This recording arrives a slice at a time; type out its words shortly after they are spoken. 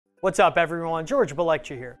What's up, everyone? George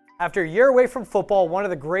Beleccia here. After a year away from football, one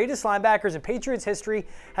of the greatest linebackers in Patriots history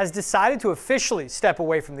has decided to officially step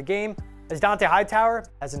away from the game as Hightower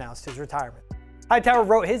has announced his retirement. Hightower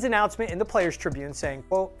wrote his announcement in the Players Tribune saying,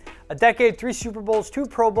 quote, "A decade, 3 Super Bowls, 2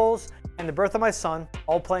 Pro Bowls, and the birth of my son,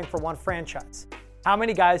 all playing for one franchise. How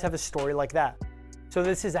many guys have a story like that? So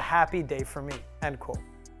this is a happy day for me," end quote.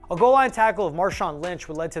 A goal line tackle of Marshawn Lynch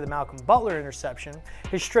would lead to the Malcolm Butler interception,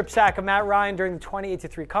 his strip sack of Matt Ryan during the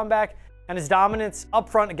 28-3 comeback, and his dominance up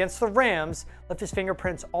front against the Rams left his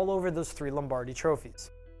fingerprints all over those 3 Lombardi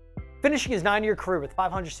trophies. Finishing his 9-year career with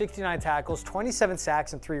 569 tackles, 27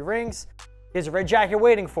 sacks, and 3 rings, he has a red jacket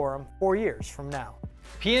waiting for him 4 years from now.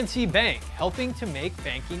 PNC Bank, helping to make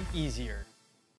banking easier.